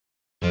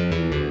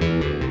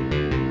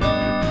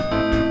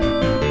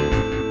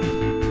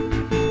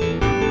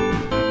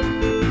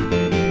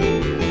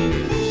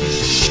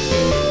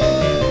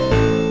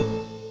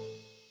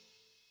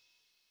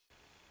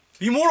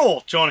The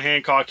Immortal John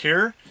Hancock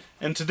here,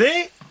 and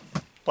today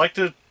I'd like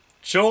to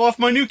show off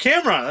my new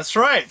camera. That's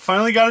right,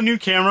 finally got a new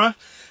camera,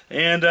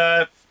 and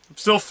I'm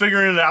still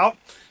figuring it out,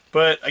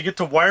 but I get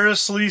to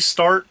wirelessly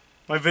start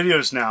my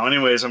videos now.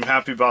 Anyways, I'm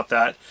happy about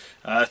that.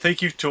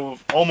 Thank you to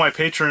all my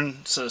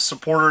patrons,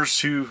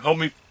 supporters who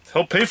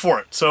help pay for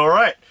it. So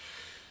alright,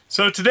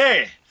 so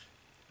today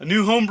a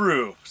new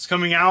homebrew is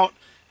coming out.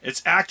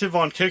 It's active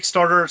on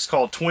Kickstarter. It's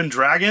called Twin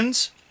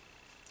Dragons.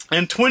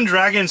 And Twin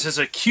Dragons is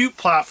a cute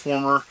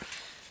platformer.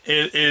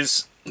 It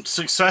is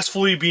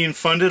successfully being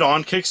funded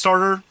on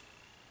Kickstarter,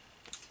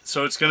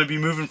 so it's going to be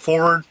moving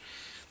forward.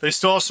 They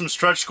still have some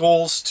stretch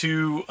goals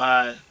to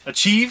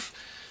achieve,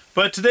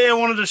 but today I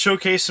wanted to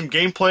showcase some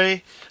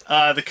gameplay.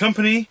 The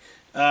company,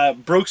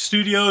 Broke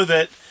Studio,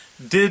 that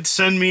did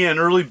send me an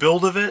early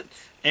build of it,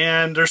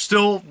 and they're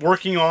still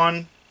working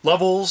on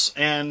levels,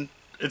 and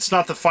it's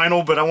not the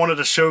final, but I wanted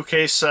to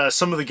showcase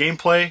some of the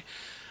gameplay.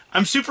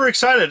 I'm super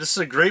excited. This is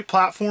a great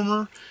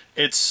platformer.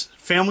 It's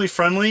family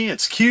friendly.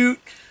 It's cute.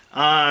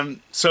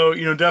 So,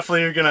 you know,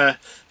 definitely you're going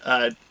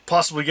to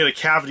possibly get a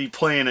cavity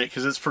playing it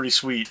because it's pretty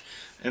sweet.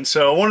 And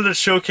so I wanted to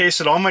showcase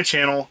it on my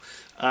channel.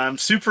 I'm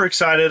super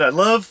excited. I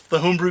love the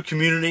homebrew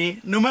community.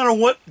 No matter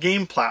what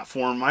game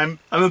platform, I'm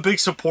a big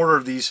supporter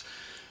of these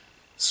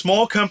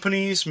small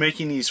companies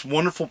making these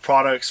wonderful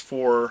products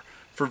for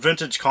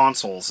vintage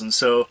consoles. And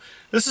so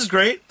this is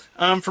great.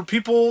 For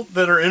people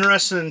that are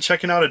interested in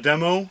checking out a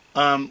demo,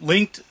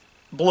 linked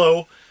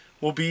below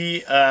will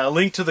be a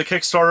link to the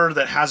Kickstarter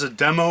that has a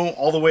demo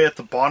all the way at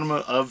the bottom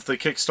of the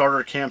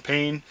Kickstarter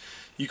campaign.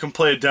 You can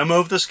play a demo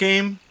of this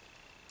game.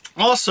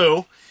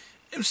 Also,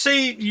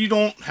 say you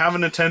don't have a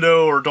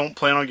Nintendo or don't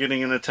plan on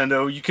getting a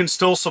Nintendo, you can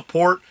still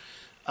support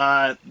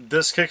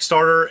this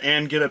Kickstarter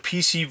and get a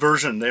PC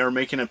version. They are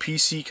making a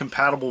PC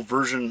compatible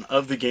version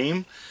of the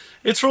game.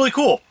 It's really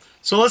cool.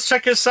 So let's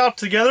check this out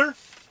together.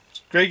 It's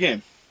a great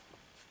game.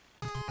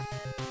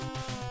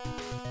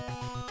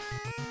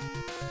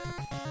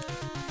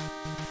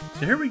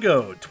 So here we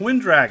go, Twin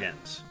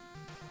Dragons,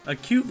 a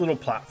cute little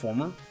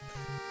platformer,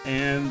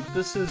 and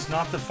this is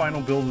not the final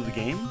build of the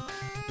game.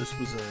 This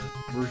was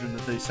a version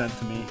that they sent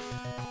to me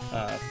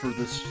for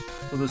this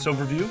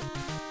overview.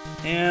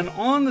 And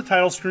on the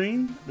title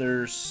screen,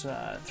 there's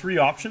three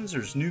options.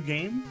 There's New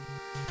Game.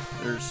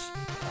 There's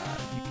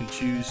you can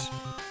choose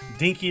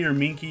Dinky or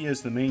Minky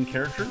as the main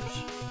characters,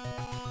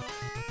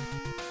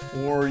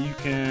 or you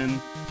can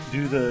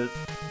do the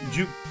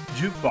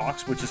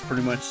jukebox, which is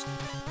pretty much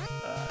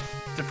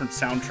different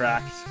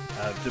soundtracks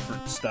of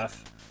different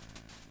stuff.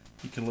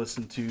 You can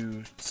listen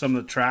to some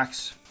of the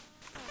tracks.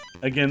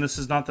 Again, this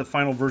is not the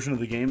final version of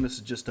the game. This is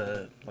just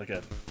like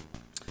a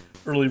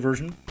early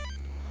version.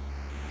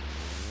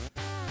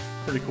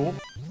 Pretty cool.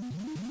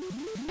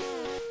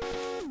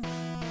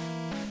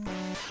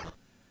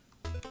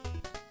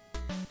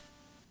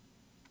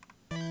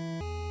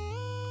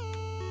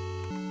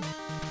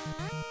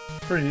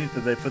 Pretty neat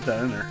that they put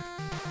that in there.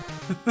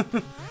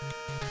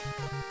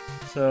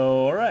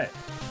 So, alright.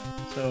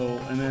 So,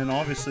 and then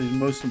obviously the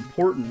most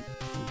important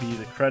would be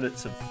the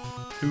credits of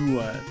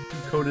who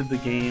coded the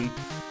game,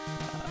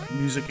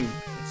 music and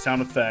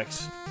sound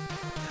effects,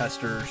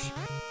 testers,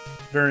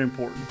 very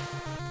important.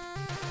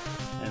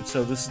 And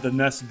so this is the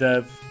NES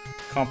Dev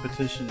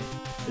Competition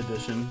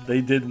Edition.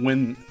 They did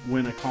win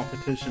a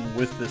competition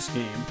with this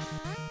game,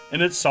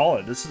 and it's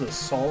solid. This is a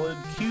solid,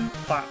 cute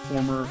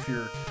platformer. If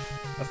you're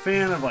a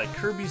fan of like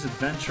Kirby's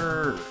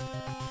Adventure or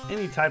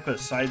any type of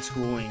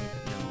side-scrolling,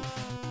 you know,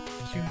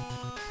 cute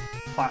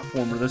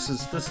platformer, this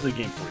is the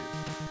game for you.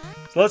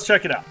 So let's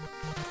check it out.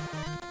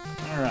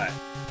 All right,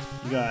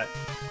 you got.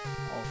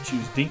 I'll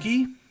choose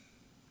Dinky,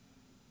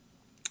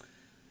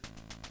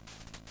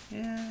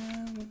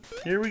 and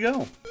here we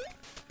go.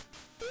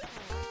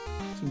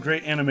 Some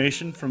great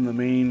animation from the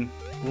main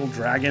little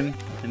dragon,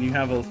 and you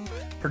have a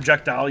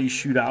projectile you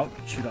shoot out.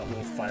 Shoot out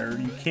little fire.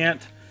 You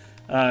can't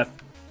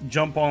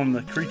jump on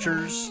the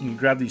creatures. And you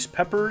grab these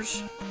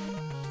peppers.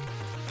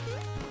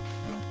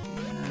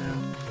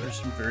 And there's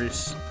some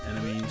various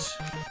enemies.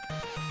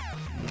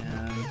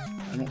 And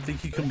I don't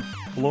think you can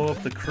blow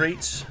up the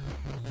crates.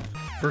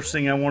 First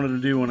thing I wanted to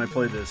do when I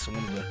played this, I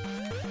wanted to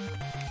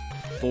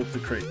blow up the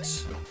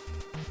crates.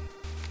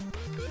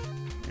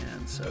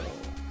 And so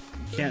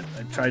you can't.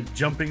 I tried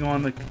jumping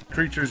on the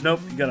creatures.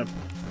 Nope, you gotta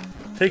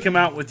take them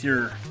out with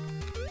your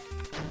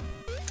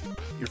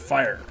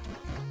fire.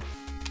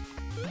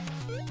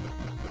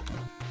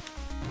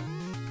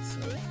 So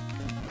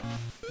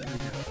there we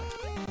go.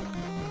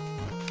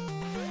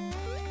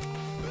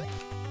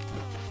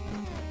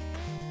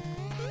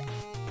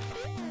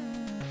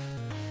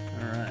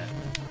 All right.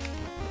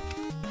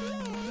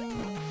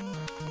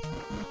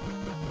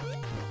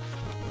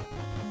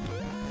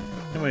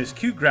 Anyways,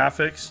 cute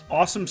graphics,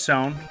 awesome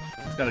sound.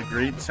 It's got a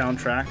great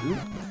soundtrack.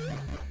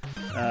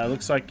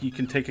 Looks like you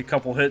can take a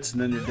couple hits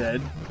and then you're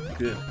dead.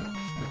 Good.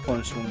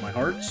 Replenished one of my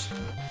hearts.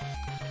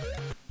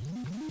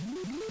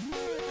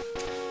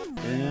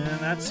 And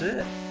that's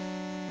it.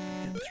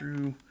 Get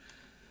through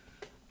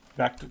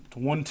back to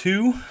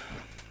 1-2.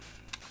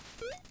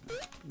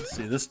 Let's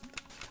see, this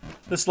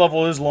This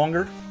level is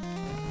longer.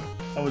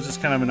 That was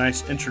just kind of a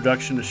nice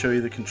introduction to show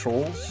you the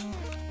controls.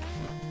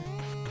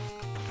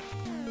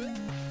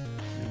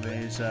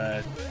 Anyways,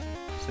 so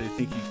you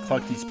think you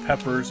collect these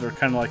peppers. They're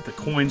kind of like the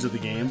coins of the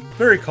game.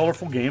 Very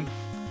colorful game.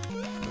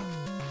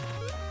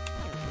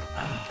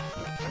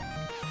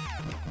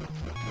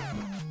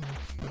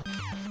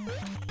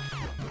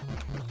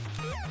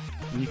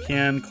 You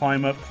can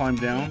climb up, climb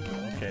down.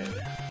 Okay.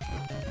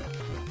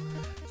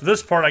 So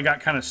this part I got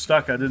kind of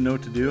stuck. I didn't know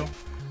what to do.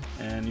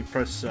 And you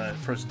press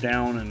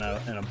down and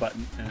a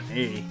button and an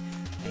A,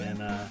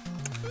 and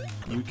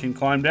you can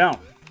climb down,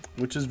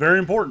 which is very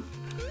important.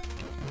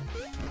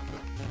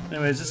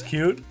 Anyways, it's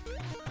cute.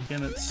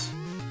 Again, it's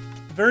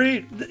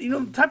very, you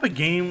know, the type of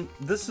game.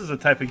 This is a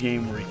type of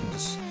game where you can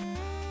just,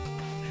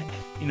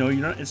 you know,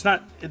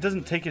 it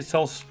doesn't take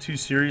itself too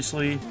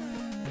seriously.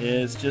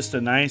 It's just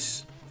a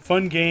nice,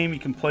 fun game you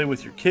can play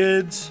with your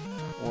kids,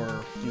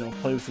 or, you know,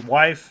 play with your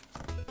wife.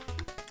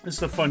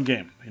 It's a fun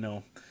game, you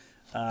know.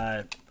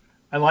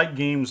 I like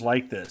games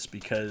like this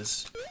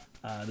because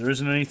there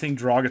isn't anything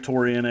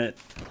derogatory in it.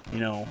 You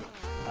know,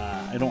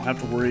 I don't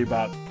have to worry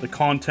about the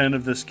content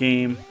of this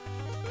game.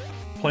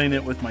 Playing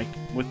it with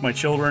my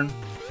children,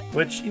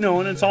 which, you know,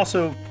 and it's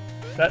also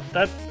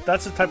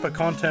that's the type of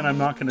content I'm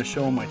not going to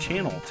show on my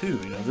channel too.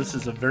 You know, this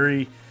is a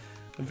very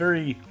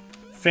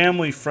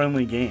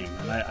family-friendly game,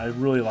 and I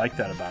really like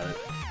that about it.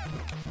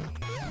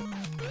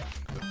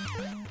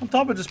 On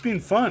top of just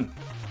being fun,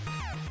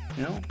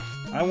 you know,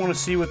 I want to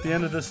see what the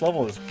end of this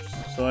level is.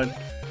 So I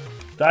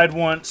died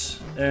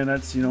once, and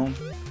that's, you know,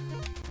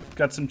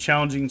 got some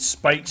challenging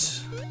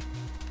spikes.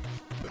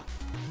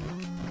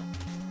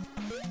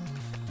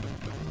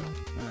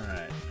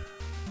 Alright.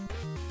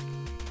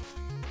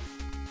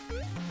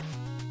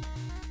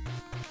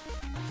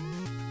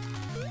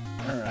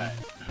 Alright.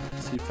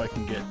 Let's see if I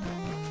can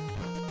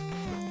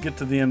get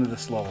to the end of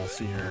this level.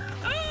 See here.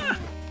 Ah!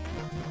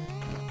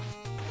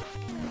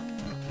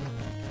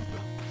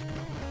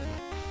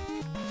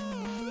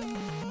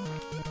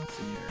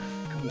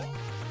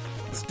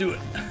 Let's do it.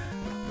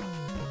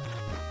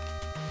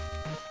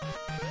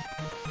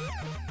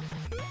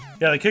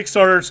 Yeah, the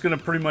Kickstarter is going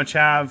to pretty much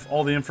have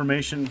all the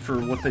information for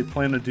what they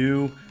plan to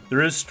do.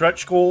 There is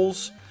stretch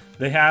goals.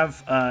 They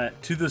have,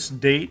 to this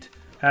date,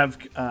 have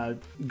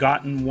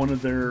gotten one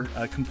of their,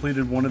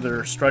 completed one of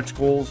their stretch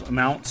goals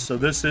amounts. So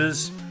this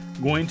is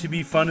going to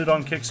be funded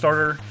on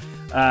Kickstarter.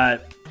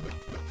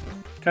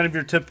 Kind of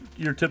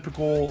your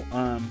typical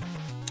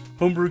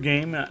homebrew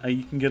game.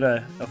 You can get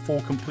a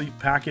full complete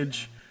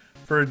package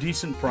for a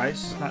decent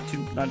price, not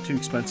too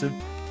expensive.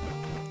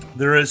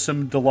 There is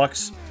some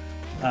deluxe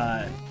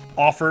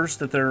offers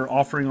that they're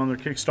offering on their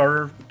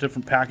Kickstarter,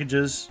 different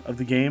packages of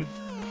the game.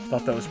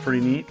 Thought that was pretty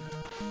neat.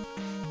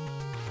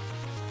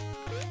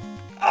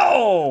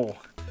 Oh!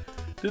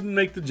 Didn't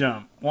make the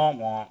jump. Womp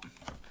womp.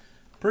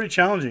 Pretty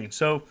challenging.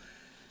 So,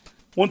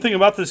 one thing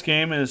about this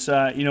game is,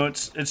 you know,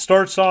 it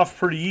starts off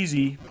pretty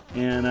easy,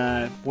 and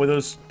boy,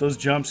 those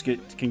jumps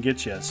can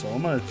get you. So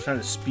I'm gonna try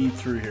to speed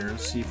through here.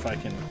 Let's see if I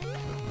can.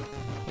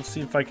 Let's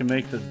see if I can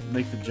make the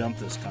jump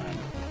this time.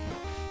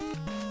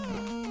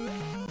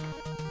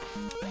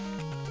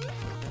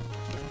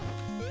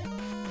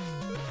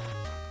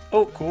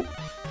 Oh, cool.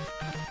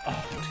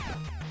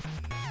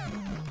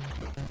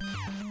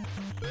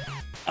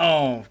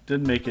 Oh,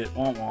 didn't make it.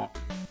 Womp womp.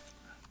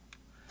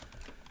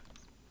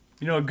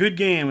 You know, a good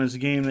game is a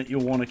game that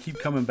you'll want to keep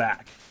coming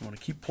back. You want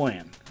to keep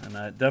playing. And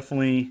I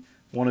definitely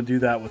want to do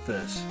that with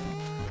this.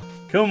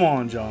 Come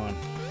on, John.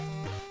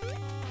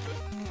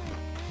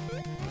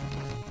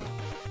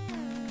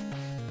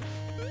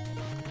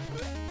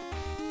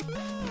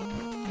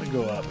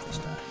 Go up this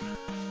time.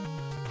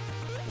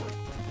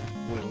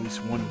 Boy, at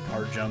least one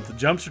hard jump. The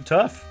jumps are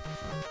tough.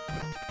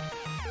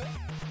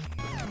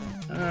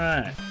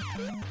 Alright.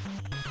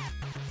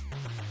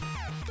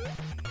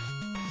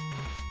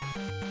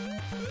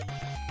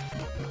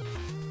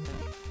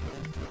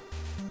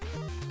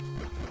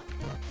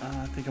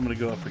 I think I'm going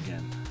to go up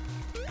again.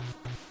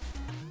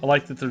 I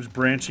like that there's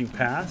branching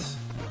paths.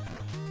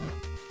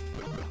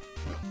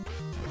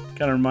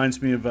 Kind of reminds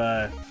me of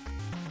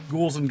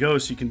Ghouls and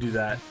Ghosts. You can do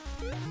that.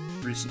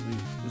 Recently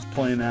was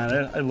playing that.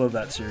 I love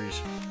that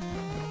series.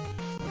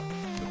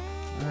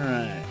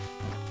 Alright.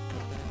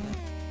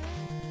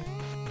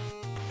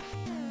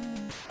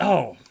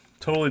 Oh,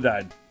 totally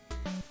died.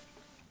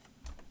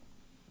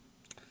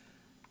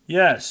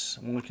 Yes,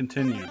 I want to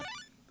continue. I'm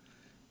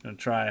going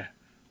to try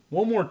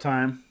one more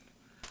time.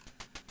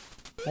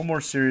 One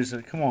more series.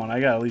 Come on, I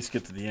got to at least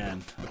get to the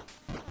end.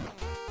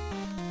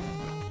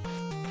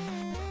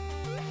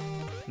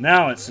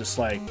 Now it's just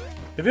like,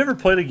 have you ever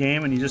played a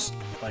game and you just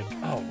like,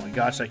 oh my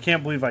gosh, I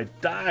can't believe I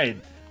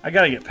died. I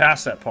gotta get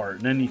past that part.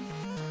 And then you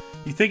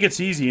think it's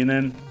easy, and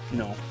then, you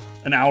know,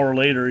 an hour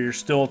later you're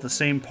still at the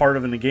same part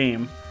of the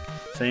game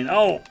saying,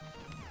 oh,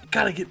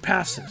 gotta get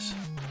past this.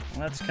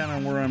 Well, that's kind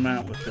of where I'm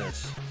at with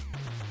this.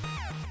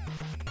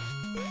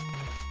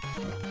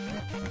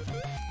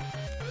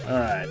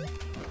 Alright.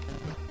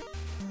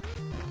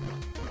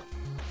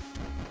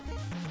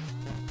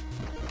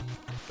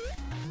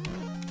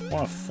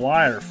 want to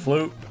fly or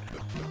float.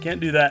 Can't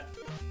do that.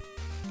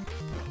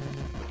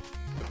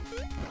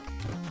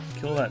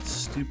 Kill that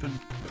stupid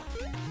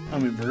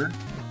hummingbird.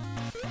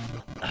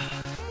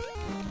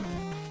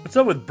 What's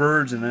up with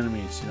birds and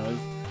enemies? You know,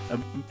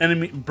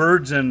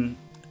 birds in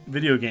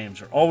video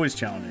games are always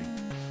challenging.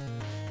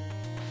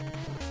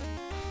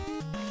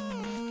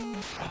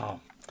 Oh,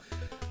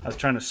 I was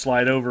trying to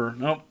slide over.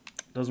 Nope,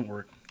 doesn't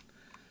work.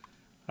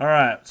 All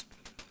right, let's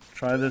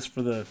try this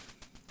for the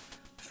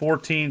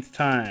 14th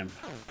time.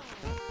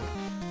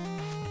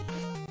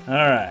 All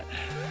right.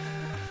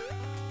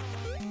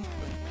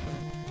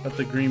 But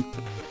the green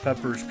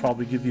peppers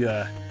probably give you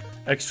a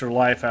extra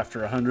life after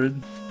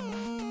 100.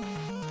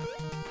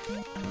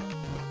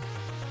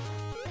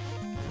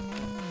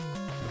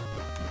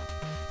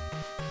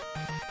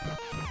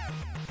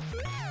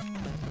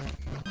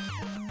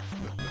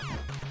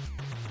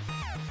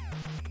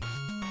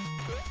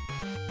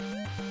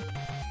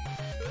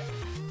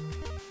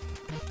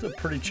 It's a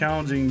pretty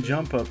challenging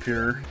jump up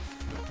here.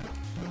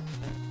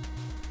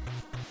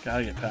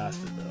 Gotta get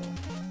past it though.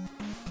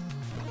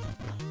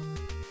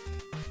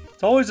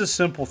 It's always the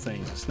simple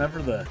things. It's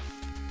never the,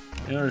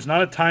 you know, there's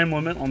not a time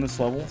limit on this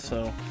level,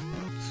 so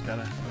just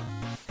gotta.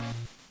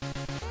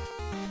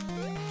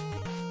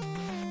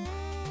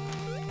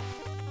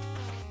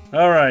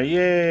 All right,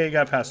 yay,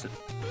 got past it.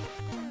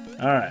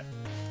 All right.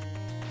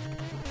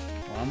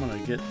 Well, I'm gonna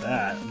get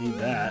that. I need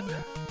that.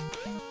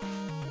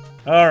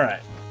 All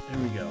right, here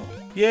we go.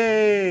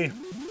 Yay!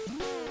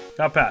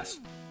 Got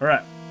past. All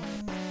right.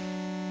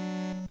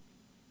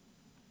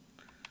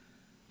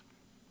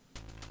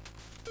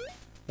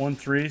 One,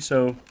 3,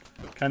 so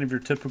kind of your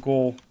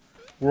typical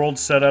world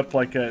setup,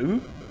 like a,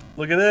 ooh,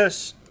 look at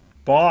this,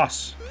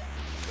 boss.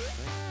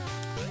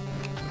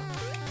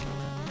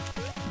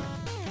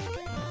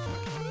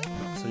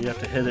 So you have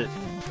to hit it.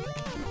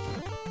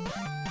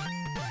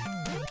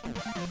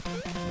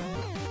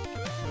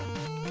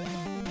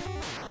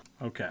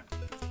 Okay.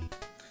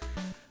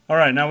 All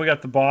right, now we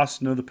got the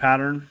boss, know the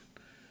pattern.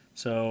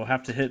 So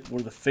have to hit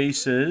where the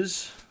face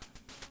is.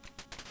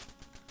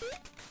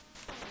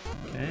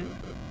 Okay.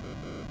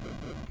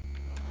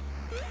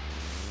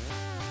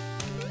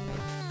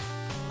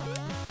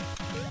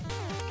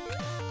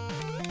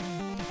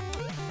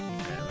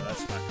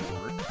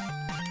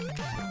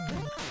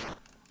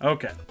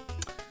 Okay.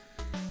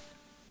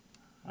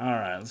 All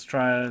right, let's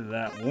try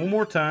that one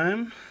more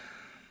time.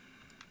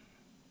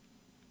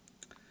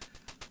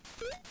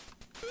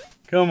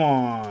 Come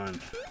on.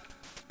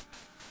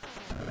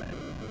 All right.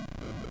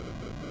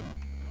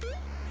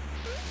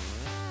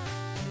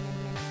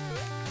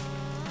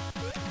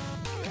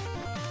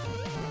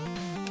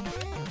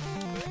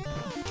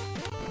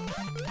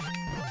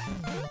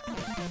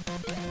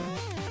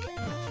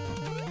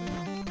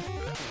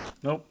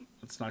 Nope,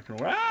 it's not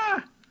gonna work.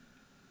 Ah!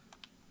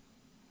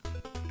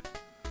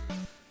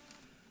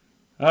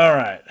 All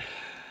right.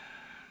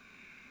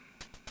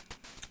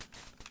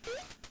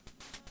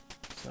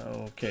 So,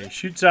 okay,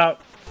 shoots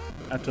out.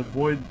 I have to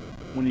avoid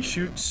when he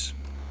shoots.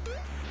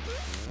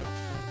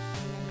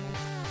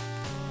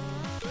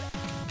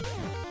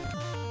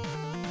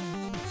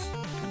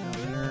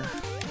 Down there.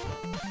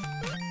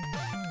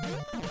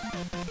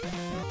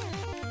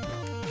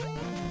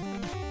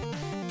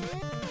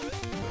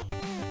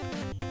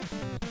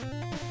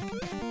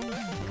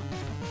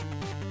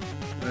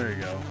 There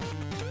you go.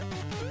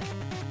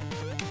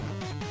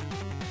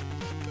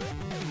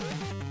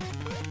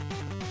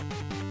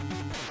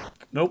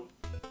 Nope.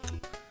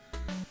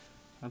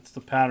 That's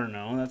the pattern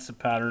now. That's the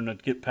pattern to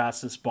get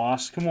past this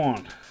boss. Come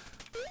on.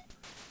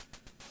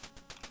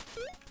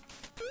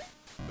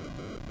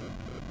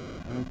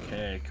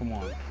 Okay, come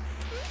on.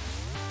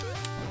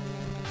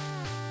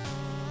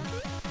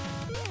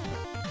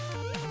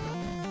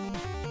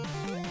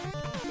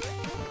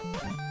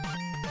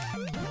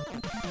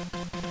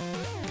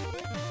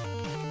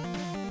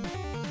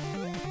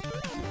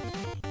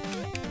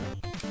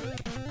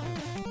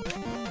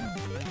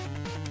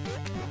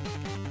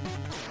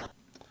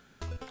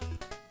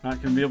 Not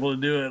going to be able to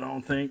do it, I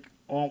don't think.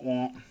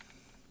 Won't.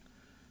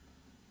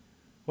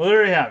 Well,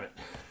 there you have it.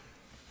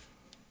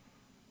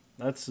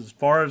 That's as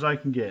far as I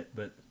can get,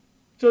 but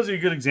shows you a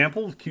good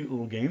example. A cute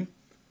little game.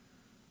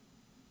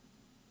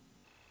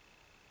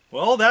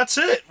 Well, that's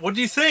it. What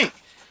do you think?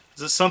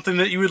 Is this something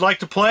that you would like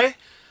to play?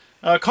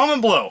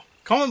 Comment below.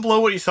 Comment below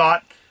what you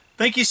thought.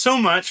 Thank you so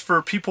much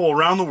for people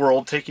around the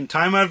world taking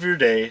time out of your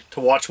day to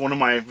watch one of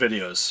my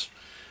videos.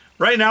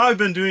 Right now, I've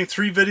been doing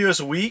 3 videos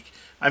a week.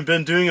 I've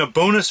been doing a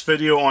bonus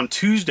video on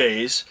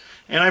Tuesdays,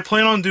 and I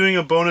plan on doing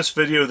a bonus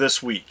video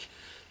this week.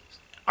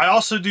 I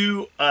also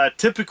do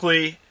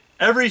typically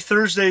every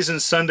Thursdays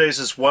and Sundays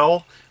as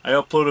well. I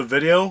upload a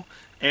video,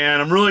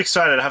 and I'm really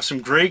excited. I have some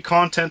great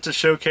content to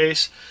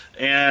showcase,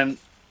 and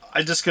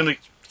I'm just going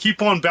to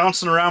keep on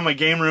bouncing around my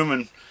game room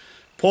and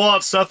pull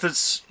out stuff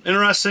that's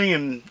interesting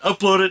and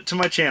upload it to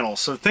my channel.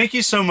 So thank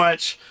you so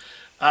much.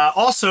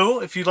 Also,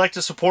 if you'd like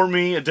to support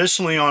me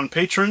additionally on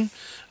Patreon,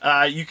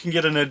 you can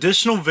get an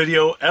additional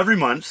video every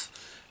month.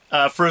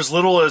 for as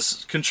little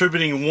as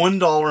contributing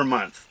 $1 a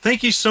month.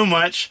 Thank you so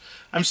much.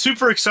 I'm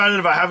super excited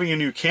about having a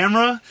new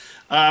camera.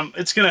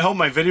 It's going to help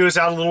my videos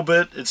out a little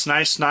bit. It's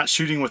nice not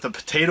shooting with a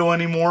potato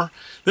anymore.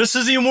 This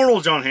is the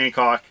immortal John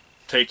Hancock.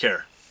 Take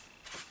care.